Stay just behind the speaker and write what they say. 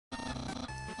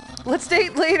Let's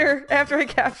date later after I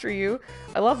capture you.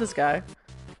 I love this guy.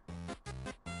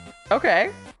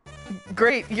 Okay.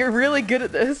 Great. You're really good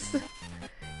at this.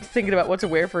 He's thinking about what to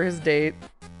wear for his date.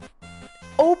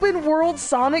 Open world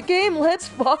Sonic game? Let's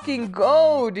fucking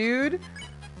go, dude.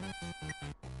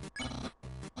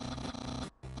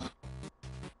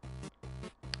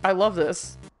 I love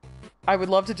this. I would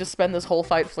love to just spend this whole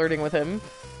fight flirting with him.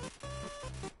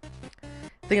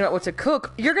 Thinking about what to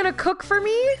cook. You're gonna cook for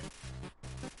me?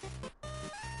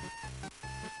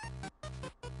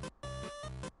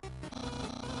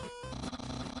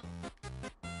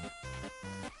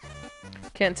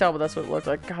 Can't tell, but that's what it looked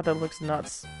like. God, that looks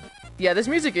nuts. Yeah, this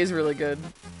music is really good.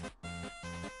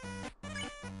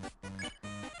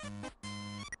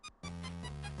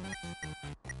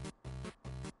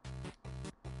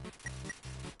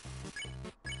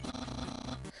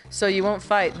 So you won't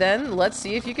fight. Then, let's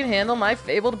see if you can handle my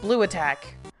fabled blue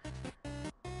attack.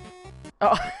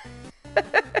 Oh.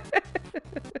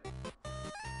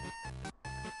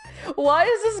 Why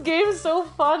is this game so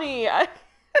funny?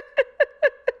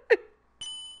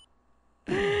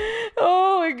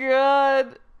 Oh my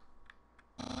god.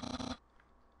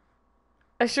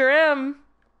 I sure am.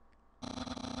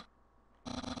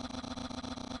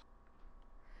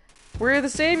 We're the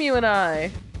same, you and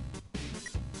I.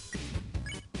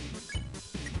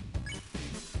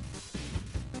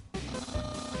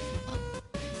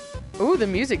 Ooh, the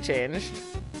music changed.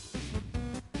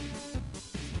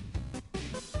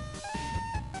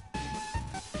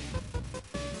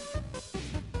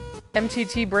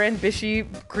 MTT brand Bishy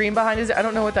green behind his... I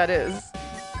don't know what that is.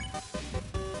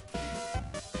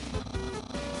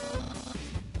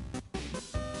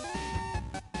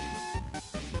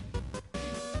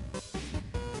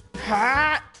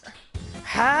 Hot!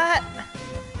 Hot!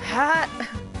 Hot!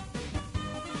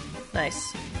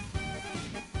 Nice.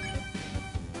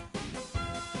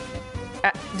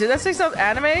 Did that say something?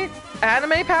 Anime?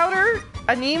 Anime powder?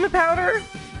 Anime powder?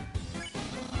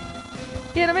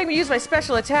 Yeah, to make me use my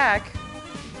special attack.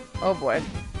 Oh boy.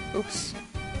 Oops.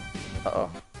 Uh-oh.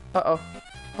 Uh-oh.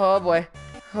 Oh boy.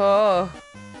 Oh.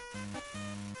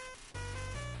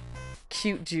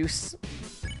 Cute juice.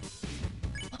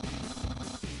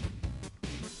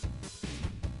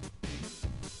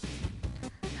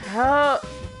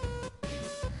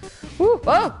 Ooh,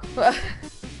 oh!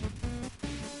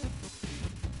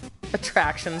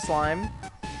 Attraction slime.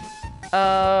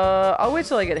 I'll wait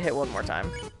till I get hit one more time.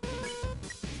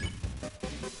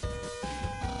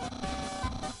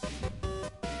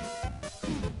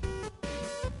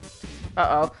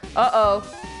 Uh-oh. Uh-oh.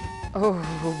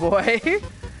 Oh, boy.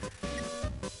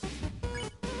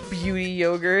 Beauty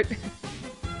yogurt.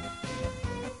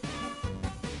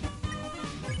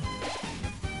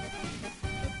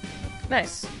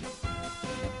 Nice.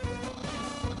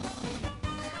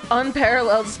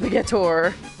 Unparalleled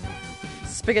spaghettore.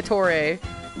 Spaghettore.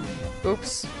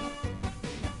 Oops.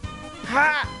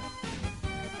 Ha!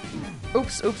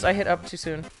 Oops, oops, I hit up too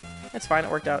soon. It's fine,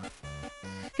 it worked out.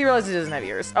 He realized he doesn't have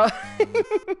ears. Oh.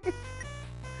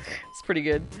 It's pretty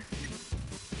good.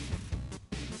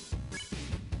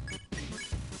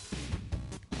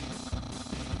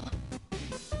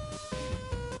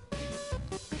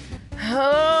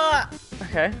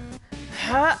 Okay.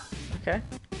 Okay.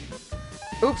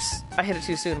 Oops, I hit it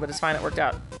too soon, but it's fine, it worked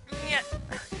out.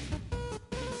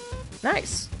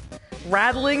 Nice.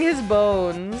 Rattling his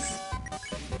bones.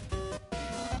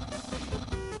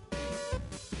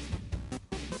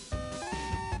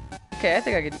 Okay, I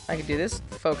think I could do this.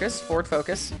 Focus, forward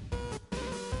focus.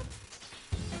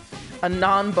 A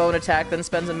non-bone attack, then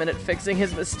spends a minute fixing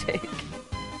his mistake.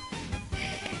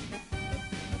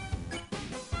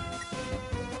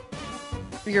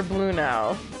 You're blue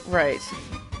now. Right.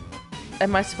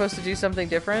 Am I supposed to do something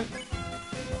different?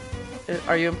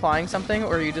 Are you implying something,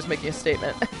 or are you just making a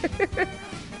statement?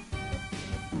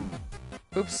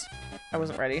 Oops. I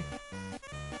wasn't ready.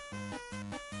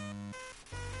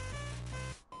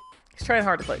 He's trying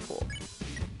hard to play cool.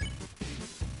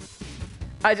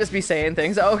 I just be saying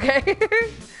things. Okay.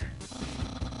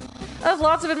 I have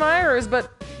lots of admirers,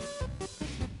 but...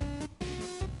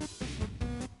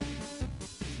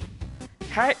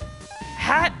 Hat!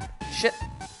 Hat! Shit.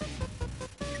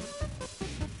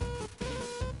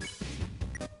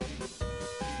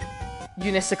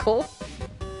 Unicicle.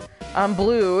 I'm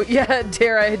blue. Yeah,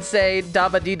 dare I say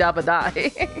dabba dee dabba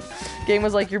die. Game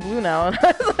was like, you're blue now. And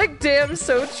I was like, damn,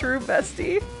 so true,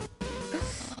 bestie.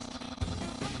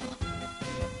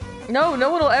 No, no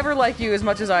one will ever like you as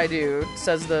much as I do,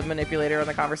 says the manipulator in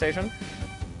the conversation.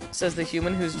 Says the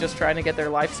human who's just trying to get their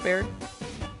life spared.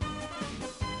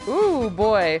 Ooh,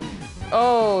 boy.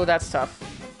 Oh, that's tough.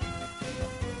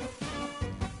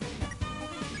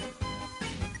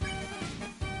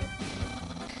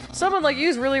 Someone like you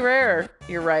is really rare.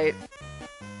 You're right.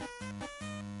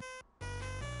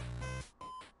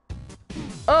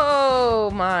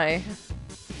 Oh my.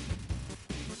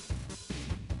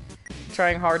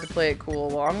 Trying hard to play it cool.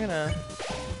 Well, I'm gonna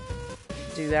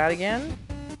do that again.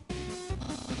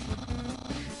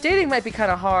 Dating might be kind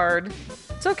of hard.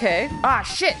 It's okay. Ah,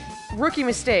 shit! Rookie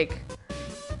mistake.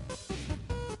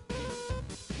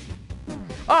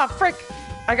 Ah, frick!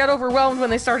 I got overwhelmed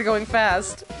when they started going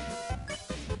fast.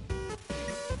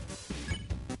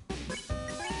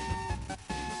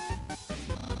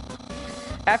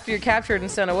 After you're captured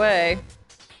and sent away.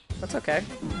 That's okay.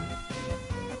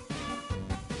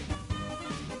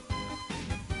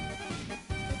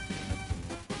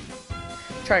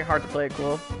 Trying hard to play it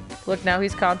cool. Look, now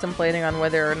he's contemplating on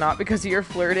whether or not because you're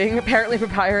flirting. Apparently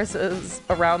Papyrus is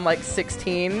around like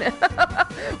 16.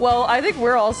 Well, I think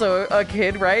we're also a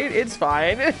kid, right? It's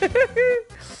fine.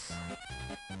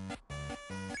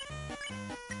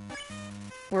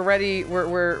 We're ready.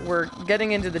 We're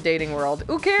getting into the dating world.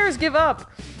 Who cares? Give up.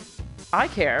 I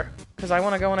care because I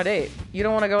want to go on a date. You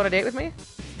don't want to go on a date with me?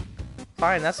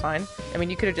 Fine, that's fine. I mean,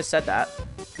 you could have just said that.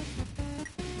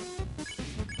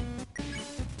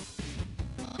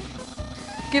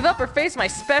 Give up or face my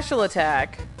special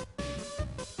attack.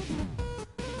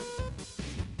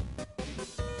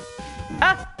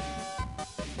 Ah!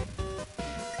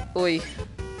 Oi.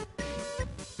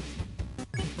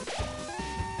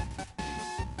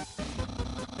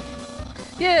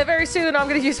 Yeah, very soon I'm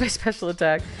gonna use my special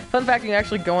attack. Fun fact, you can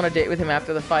actually go on a date with him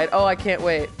after the fight. Oh, I can't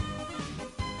wait.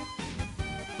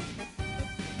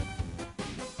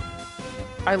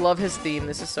 I love his theme.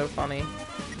 This is so funny.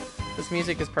 This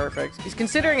music is perfect. He's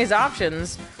considering his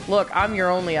options. Look, I'm your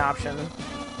only option.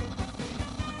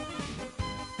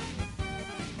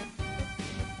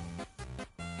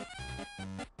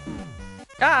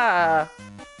 Ah!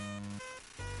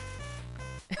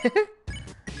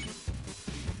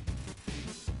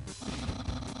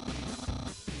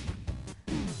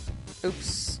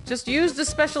 Oops. Just use the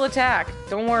special attack.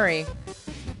 Don't worry.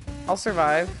 I'll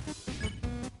survive.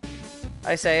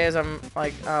 I say as I'm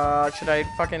like, should I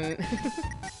fucking...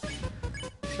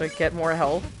 should I get more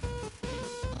health?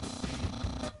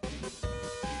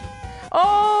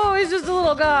 Oh, he's just a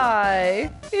little guy!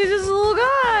 He's just a little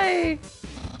guy!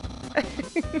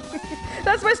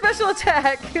 That's my special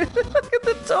attack! Look at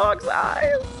the dog's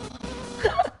eyes!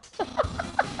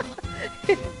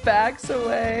 He backs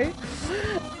away.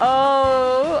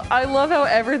 Oh, I love how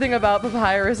everything about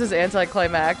Papyrus is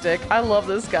anticlimactic. I love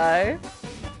this guy.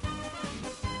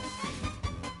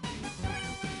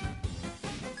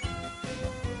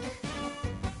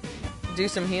 Do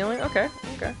some healing? Okay,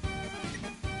 okay.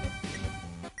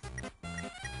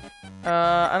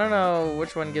 I don't know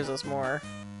which one gives us more.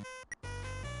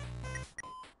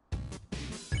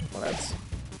 Well, that's...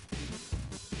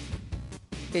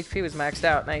 HP was maxed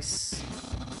out. Nice.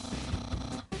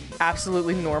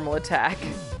 Absolutely normal attack.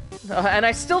 And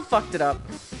I still fucked it up.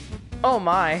 Oh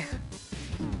my.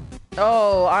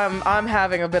 Oh, I'm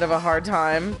having a bit of a hard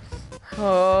time.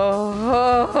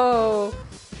 Oh. Oh.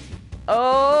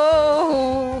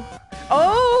 Oh.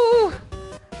 Oh.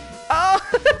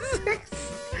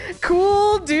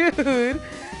 Cool dude.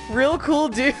 Real cool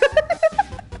dude.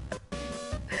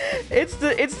 It's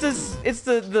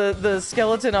the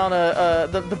skeleton on a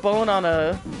the bone on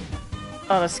a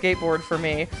skateboard for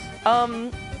me.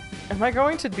 Am I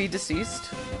going to be deceased?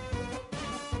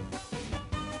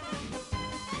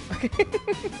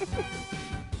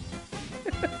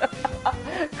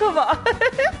 Come on.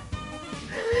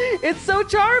 It's so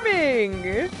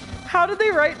charming. How did they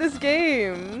write this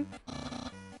game?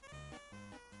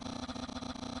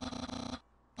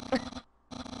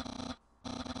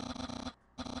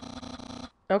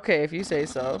 Okay, if you say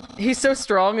so. He's so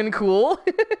strong and cool.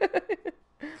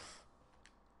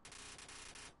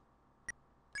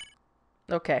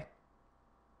 Okay.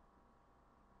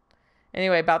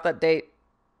 Anyway, about that date.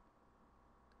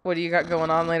 What do you got going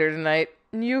on later tonight?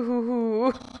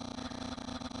 Yoo-hoo-hoo.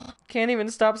 Can't even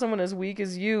stop someone as weak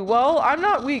as you. Well, I'm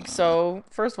not weak, so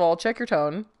first of all, check your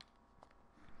tone.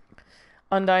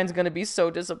 Undyne's gonna be so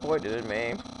disappointed in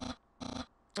me.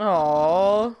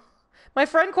 Aww. My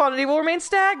friend quantity will remain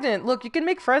stagnant. Look, you can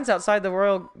make friends outside the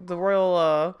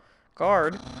royal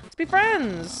guard. Let's be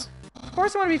friends. Of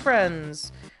course I want to be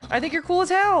friends. I think you're cool as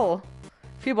hell.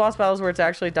 A few boss battles where it's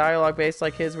actually dialogue based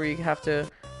like his where you have to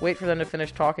wait for them to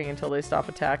finish talking until they stop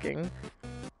attacking.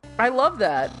 I love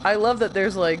that. I love that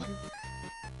there's like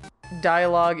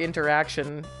dialogue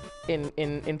interaction in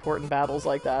important battles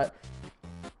like that.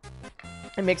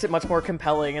 It makes it much more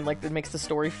compelling and like it makes the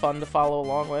story fun to follow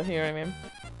along with, you know what I mean?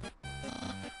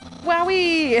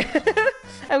 Wowie!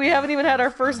 And we haven't even had our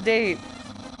first date.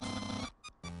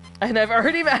 And I've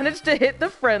already managed to hit the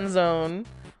friend zone.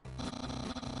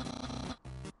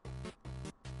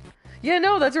 Yeah,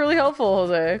 no, that's really helpful,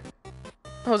 Jose.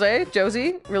 Jose?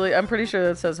 Josie? Really, I'm pretty sure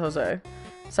that says Jose.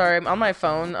 Sorry, I'm on my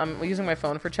phone. I'm using my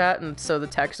phone for chat, and so the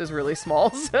text is really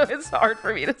small, so it's hard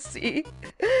for me to see.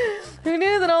 Who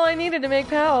knew that all I needed to make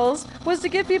pals was to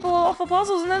give people awful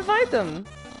puzzles and then fight them?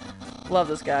 Love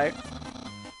this guy.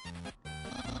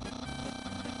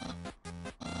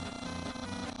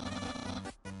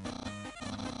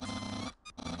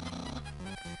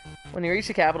 When you reach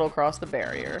the capital, cross the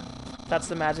barrier. That's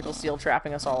the magical seal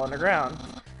trapping us all underground.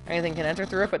 Anything can enter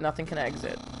through it, but nothing can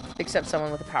exit. Except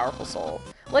someone with a powerful soul.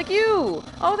 Like you!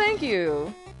 Oh, thank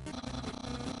you!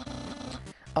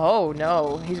 Oh,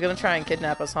 no. He's gonna try and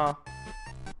kidnap us, huh?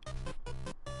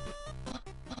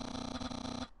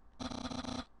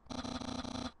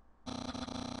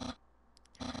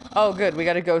 Oh, good. We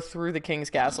gotta go through the king's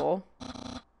castle.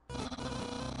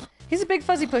 He's a big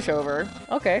fuzzy pushover.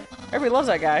 Okay. Everybody loves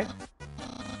that guy.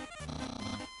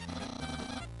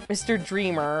 Mr.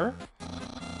 Dreamer.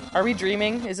 Are we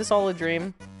dreaming? Is this all a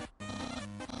dream?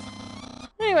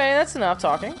 Anyway, that's enough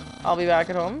talking. I'll be back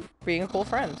at home, being a cool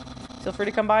friend. Feel free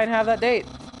to come by and have that date.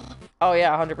 Oh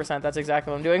yeah, 100%. That's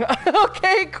exactly what I'm doing.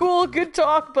 Okay, cool. Good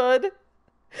talk, bud.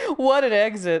 What an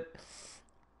exit.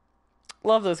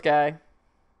 Love this guy.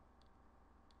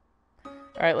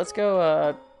 Alright, let's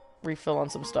go, refill on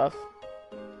some stuff.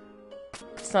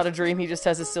 It's not a dream, he just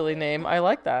has a silly name. I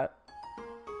like that.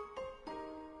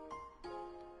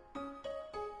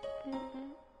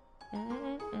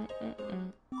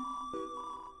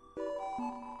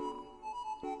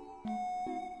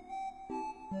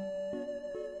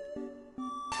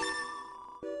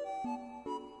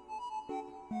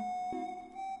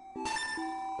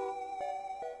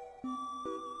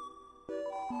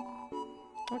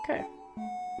 Okay.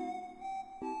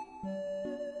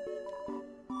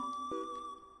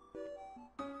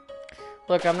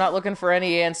 Look, I'm not looking for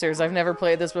any answers. I've never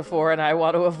played this before, and I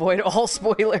want to avoid all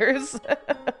spoilers.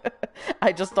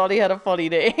 I just thought he had a funny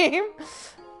name.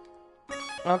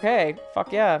 Okay,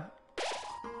 fuck yeah.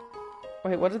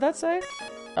 Wait, what did that say?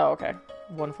 Oh, okay.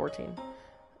 114.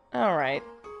 Alright.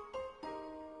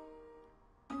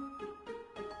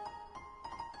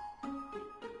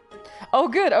 Oh,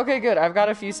 good. Okay, good. I've got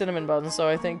a few cinnamon buns, so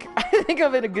I think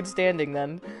I'm in a good standing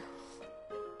then.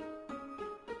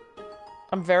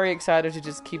 I'm very excited to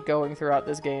just keep going throughout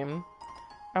this game.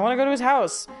 I want to go to his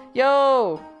house.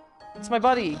 Yo! It's my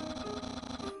buddy.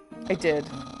 I did.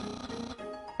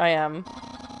 I am.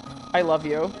 I love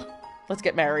you. Let's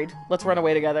get married. Let's run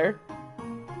away together.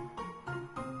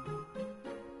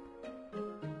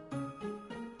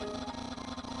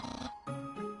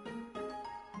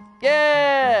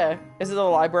 Yeah! Is it a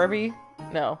library?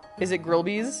 No. Is it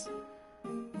Grillby's?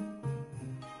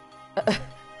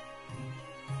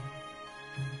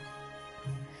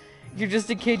 You're just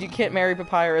a kid, you can't marry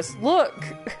Papyrus. Look!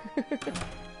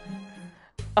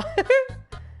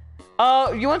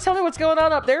 You wanna tell me what's going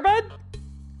on up there, bud?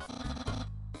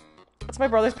 That's my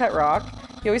brother's pet rock.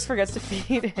 He always forgets to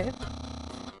feed it.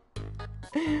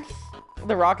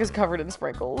 The rock is covered in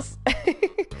sprinkles.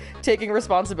 Taking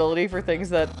responsibility for things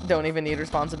that don't even need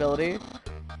responsibility.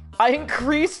 I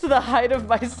increased the height of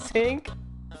my sink.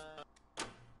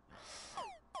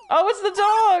 Oh, it's the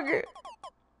dog!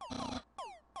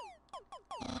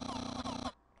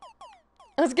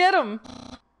 Let's get him!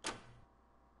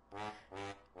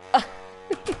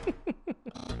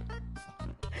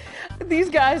 These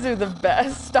guys are the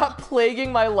best. Stop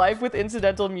plaguing my life with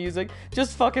incidental music.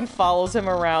 Just fucking follows him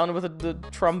around with the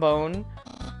trombone.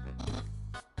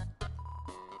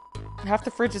 Half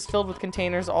the fridge is filled with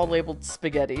containers all labeled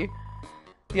spaghetti.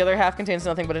 The other half contains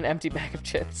nothing but an empty bag of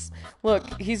chips.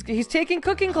 Look, he's taking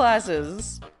cooking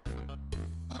classes.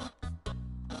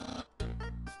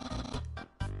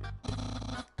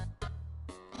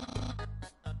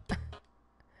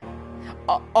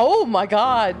 Oh my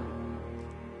god.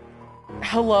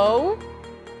 Hello?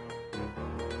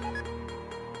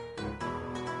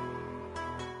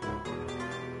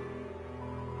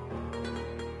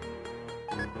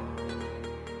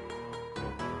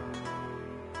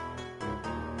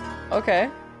 Okay.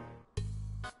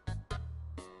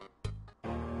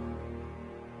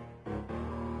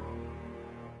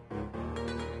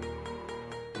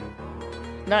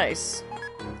 Nice.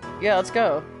 Yeah, let's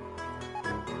go.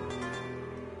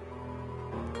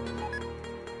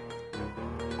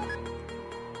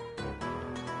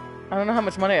 I don't know how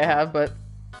much money I have, but...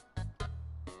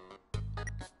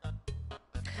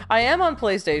 I am on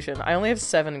PlayStation. I only have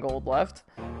 7 gold left.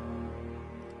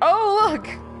 Oh! fuck?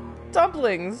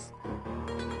 Dumplings.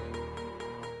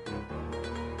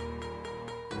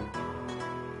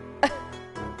 I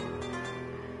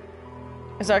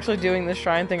was actually doing this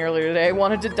shrine thing earlier today. I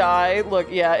wanted to die. Look,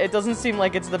 yeah, it doesn't seem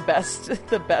like it's the best,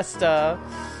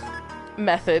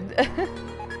 method.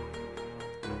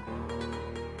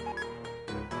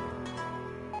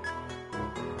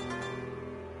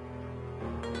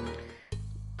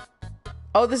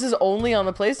 Oh, this is only on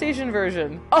the PlayStation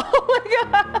version. Oh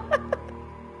my god!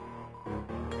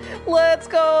 Let's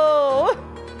go!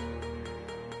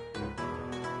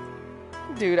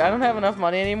 Dude, I don't have enough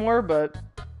money anymore, but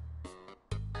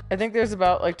I think there's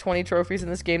about like 20 trophies in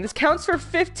this game. This counts for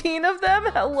 15 of them?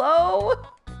 Hello?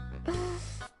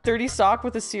 30 sock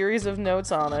with a series of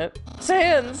notes on it.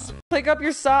 Sans! Pick up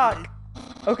your sock!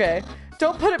 Okay.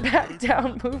 Don't put it back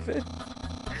down, move it.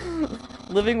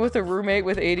 Living with a roommate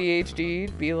with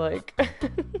ADHD, be like...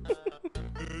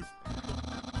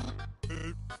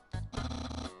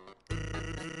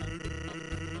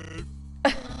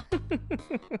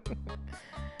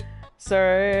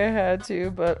 Sorry, I had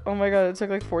to, but oh my god, it took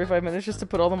like 45 minutes just to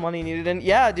put all the money needed in.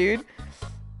 Yeah, dude.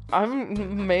 I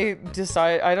may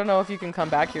decide... I don't know if you can come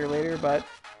back here later, but...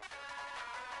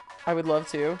 I would love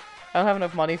to. I don't have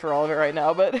enough money for all of it right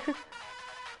now, but...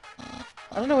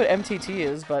 I don't know what MTT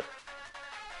is, but...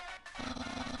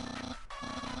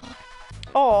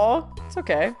 Aw, it's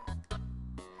okay.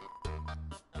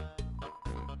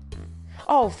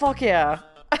 Oh, fuck yeah.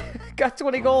 Got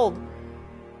 20 gold.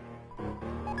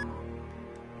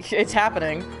 It's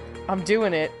happening. I'm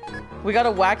doing it. We got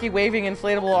a wacky waving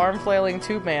inflatable arm flailing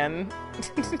tube man.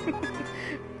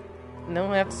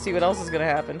 Now we have to see what else is gonna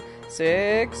happen.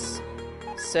 6,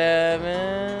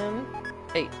 7,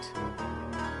 8.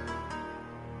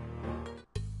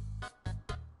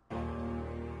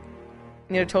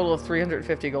 Need a total of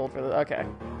 350 gold for the... Okay.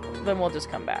 Then we'll just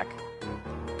come back.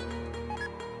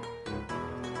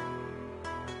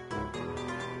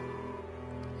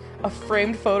 A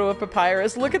framed photo of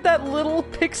Papyrus. Look at that little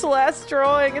pixel-ass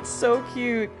drawing. It's so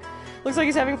cute. Looks like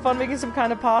he's having fun making some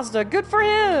kind of pasta. Good for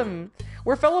him!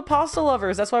 We're fellow pasta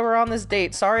lovers. That's why we're on this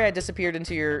date. Sorry I disappeared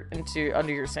under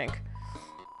your sink.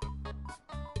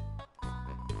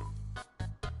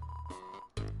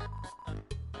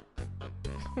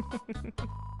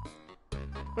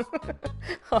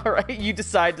 Alright, you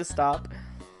decide to stop.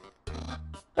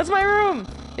 That's my room!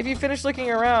 If you finish looking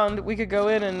around, we could go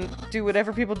in and do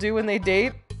whatever people do when they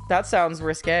date. That sounds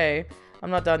risque. I'm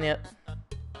not done yet.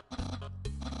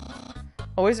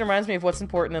 Always reminds me of what's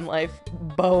important in life.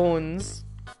 Bones.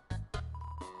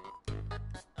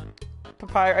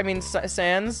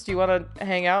 Sans, do you want to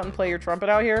hang out and play your trumpet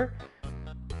out here?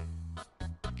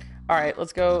 Alright,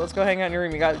 let's go hang out in your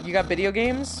room. You got video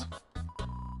games?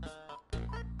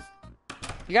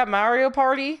 You got Mario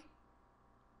Party?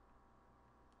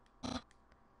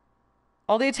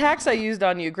 All the attacks I used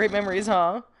on you. Great memories,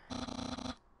 huh?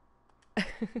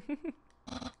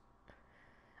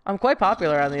 I'm quite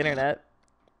popular on the internet.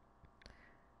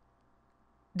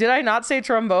 Did I not say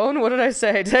trombone? What did I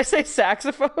say? Did I say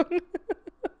saxophone?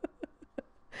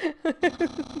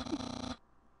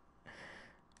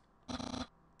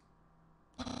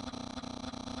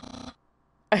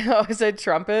 I know I said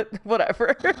trumpet.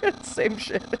 Whatever. Same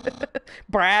shit.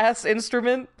 Brass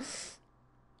instrument.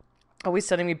 Always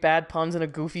sending me bad puns in a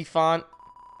goofy font.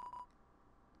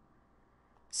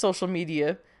 Social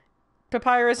media.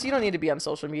 Papyrus, you don't need to be on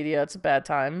social media. It's a bad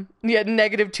time. He had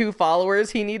 -2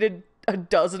 followers. He needed a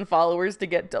dozen followers to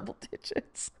get double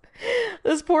digits.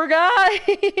 This poor guy.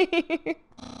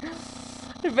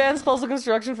 Advanced puzzle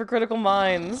construction for critical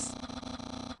minds.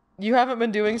 You haven't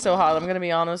been doing so hot. I'm gonna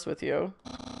be honest with you.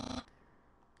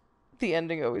 The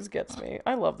ending always gets me.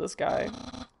 I love this guy.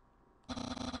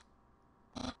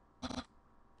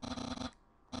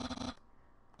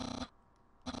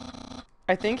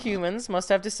 I think humans must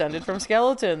have descended from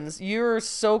skeletons. You're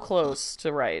so close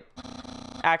to right.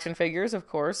 Action figures, of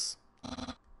course.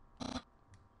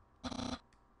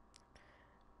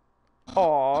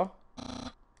 Aw.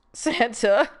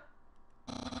 Santa.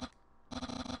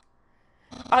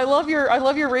 I love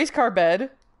your race car bed.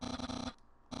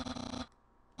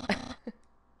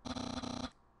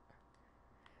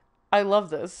 I love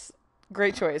this.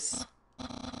 Great choice.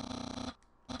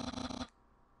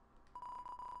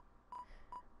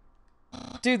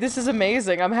 Dude, this is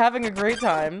amazing. I'm having a great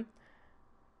time.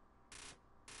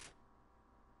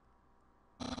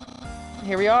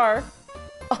 Here we are.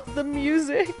 Oh, the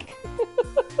music.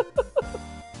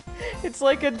 It's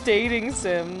like a dating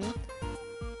sim.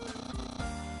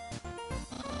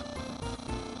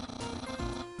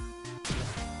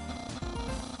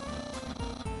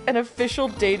 An official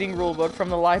dating rulebook from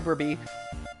the library.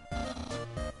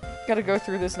 Gotta go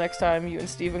through this next time you and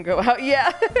Steven go out.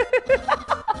 Yeah!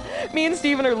 Me and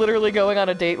Steven are literally going on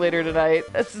a date later tonight.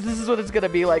 This is what it's gonna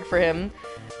be like for him.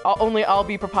 Only I'll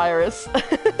be Papyrus.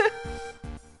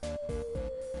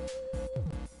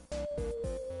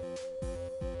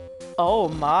 Oh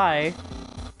my.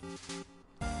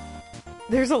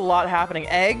 There's a lot happening.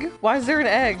 Egg? Why is there an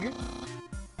egg?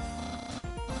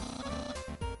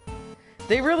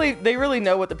 They really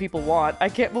know what the people want. I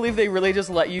can't believe they really just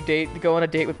let you go on a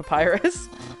date with Papyrus.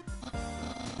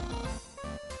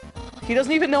 He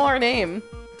doesn't even know our name.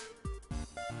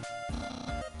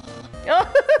 I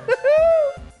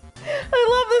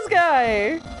love this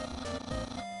guy.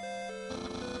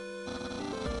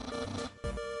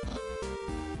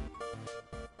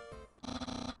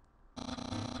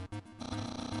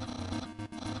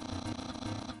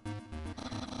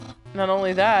 Not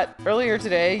only that, earlier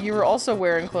today, you were also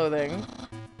wearing clothing.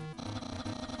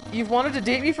 You've wanted to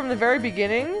date me from the very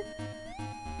beginning?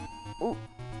 Ooh,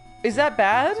 is that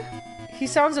bad? He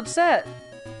sounds upset.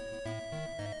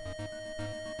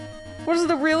 What does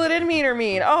the reel it in meaner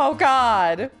mean? Oh,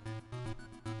 God.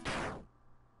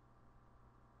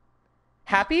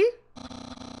 Happy?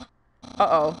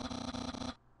 Uh-oh.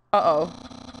 Uh-oh.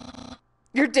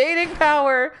 Your dating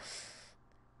power!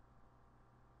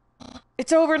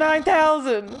 It's over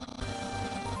 9,000!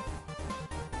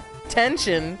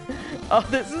 Tension. Oh,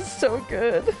 this is so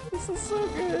good. This is so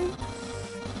good.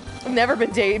 I've never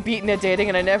been beaten at dating,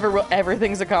 and I never will.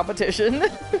 Everything's a competition.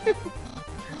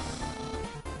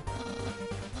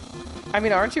 I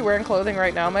mean, aren't you wearing clothing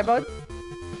right now, my bud?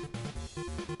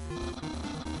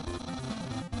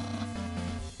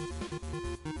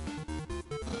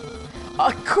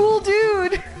 A cool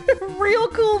dude! Real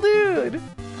cool dude!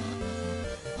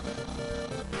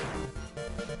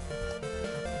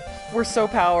 We're so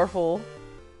powerful.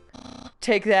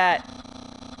 Take that.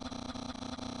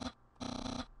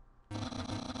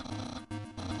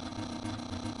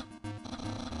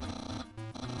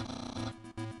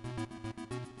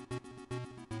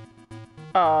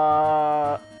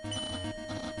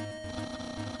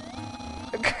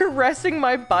 Caressing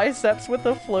my biceps with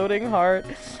a floating heart.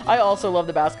 I also love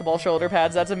the basketball shoulder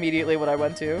pads. That's immediately what I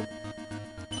went to.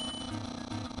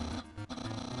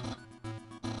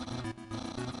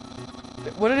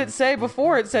 What did it say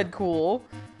before? It said cool.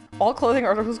 All clothing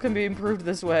articles can be improved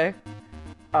this way.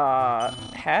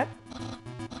 Hat?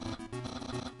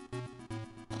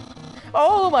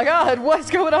 Oh my god, what's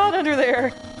going on under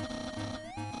there?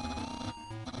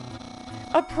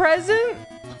 A present?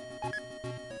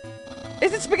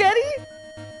 Is it spaghetti?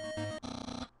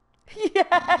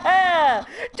 Yeah!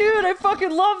 Dude, I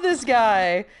fucking love this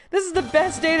guy! This is the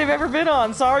best date I've ever been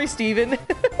on. Sorry, Steven.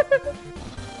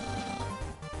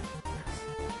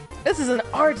 This is an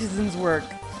artisan's work.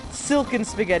 Silken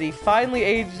spaghetti, finely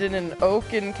aged in an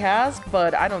oaken cask,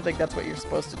 but I don't think that's what you're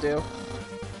supposed to do.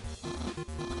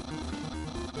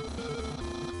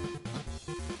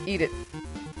 Eat it.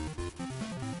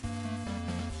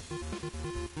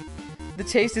 The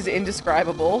taste is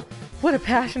indescribable. What a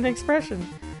passionate expression.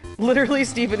 Literally,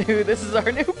 Stephen Hu, this is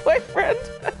our new boyfriend.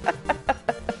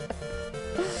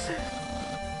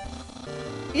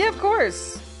 Yeah, of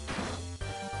course.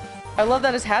 I love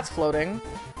that his hat's floating.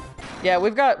 Yeah,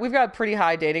 we've got pretty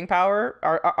high dating power.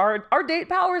 Our date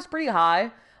power is pretty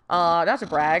high. Not to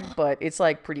brag, but it's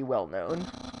like pretty well known.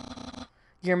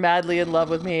 You're madly in love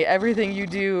with me. Everything you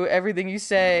do, everything you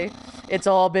say, it's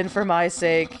all been for my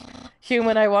sake.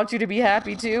 Human, I want you to be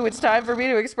happy too. It's time for me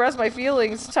to express my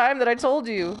feelings. Time that I told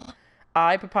you.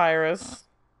 I, Papyrus.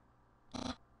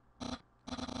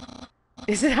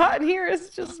 Is it hot in here? Is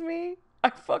it just me? I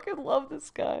fucking love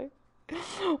this guy.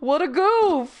 What a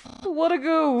goof! What a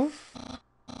goof!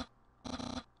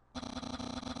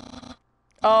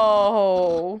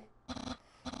 Oh.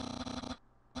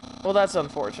 Well, that's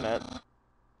unfortunate.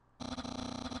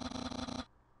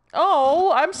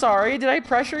 Oh, I'm sorry. Did I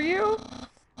pressure you?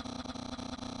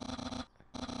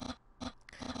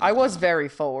 I was very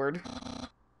forward.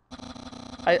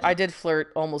 I did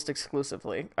flirt almost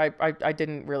exclusively. I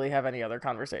didn't really have any other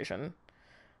conversation.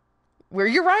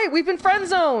 You're right, we've been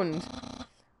friend-zoned!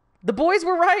 The boys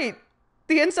were right!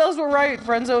 The incels were right,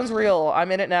 friend-zone's real.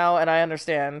 I'm in it now, and I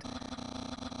understand.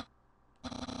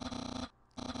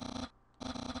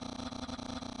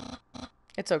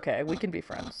 It's okay, we can be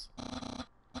friends.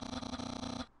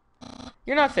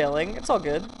 You're not failing, it's all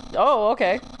good. Oh,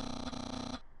 okay.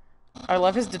 I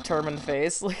love his determined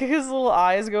face. Look at his little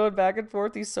eyes going back and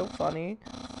forth, he's so funny.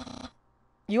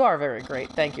 You are very great,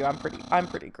 thank you, I'm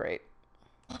pretty great.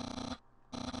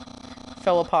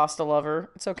 Fellow pasta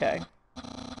lover. It's okay.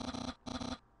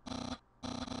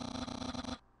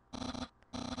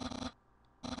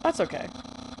 That's okay.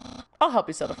 I'll help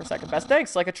you settle for second best.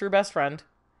 Thanks, like a true best friend.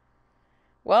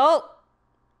 Well,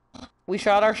 we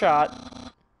shot our shot.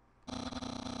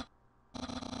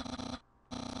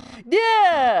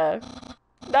 Yeah!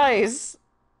 Nice!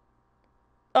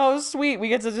 Oh, sweet. We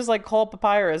get to just, like, call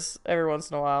Papyrus every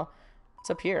once in a while. What's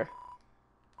up here?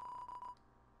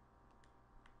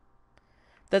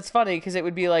 That's funny, because it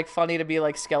would be, like, funny to be,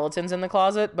 like, skeletons in the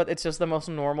closet, but it's just the most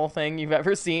normal thing you've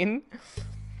ever seen.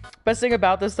 Best thing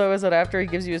about this, though, is that after he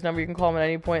gives you his number, you can call him at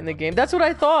any point in the game. That's what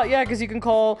I thought, yeah, because you can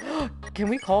call... Can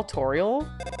we call Toriel?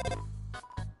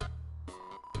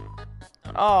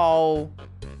 Oh.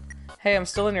 Hey, I'm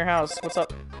still in your house. What's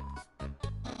up?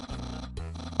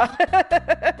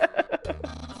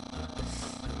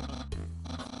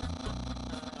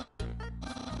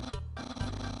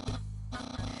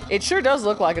 It sure does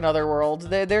look like another world.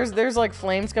 There's like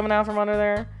flames coming out from under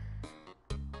there.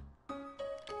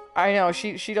 I know,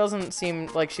 she doesn't seem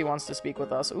like she wants to speak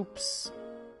with us. Oops.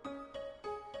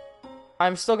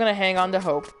 I'm still gonna hang on to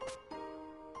hope.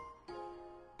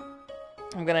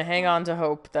 I'm gonna hang on to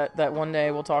hope that one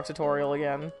day we'll talk to Toriel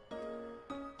again.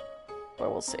 But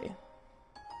we'll see.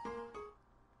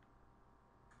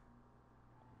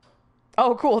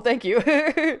 Oh, cool, thank you.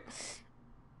 I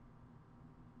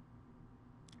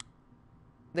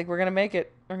think we're gonna make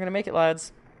it. We're gonna make it,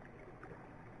 lads.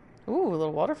 Ooh,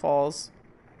 little waterfalls.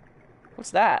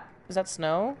 What's that? Is that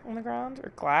snow on the ground?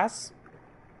 Or glass?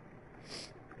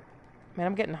 Man,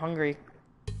 I'm getting hungry.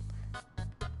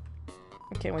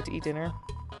 I can't wait to eat dinner.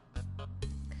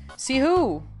 See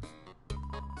who?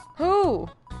 Who?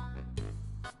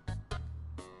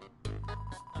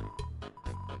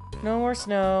 No more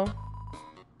snow.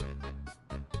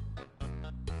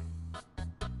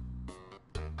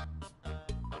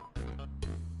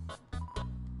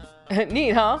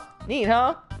 Neat, huh? Neat,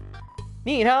 huh?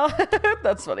 Neat, huh?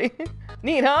 That's funny.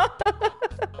 Neat, huh?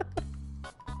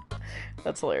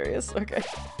 That's hilarious. Okay.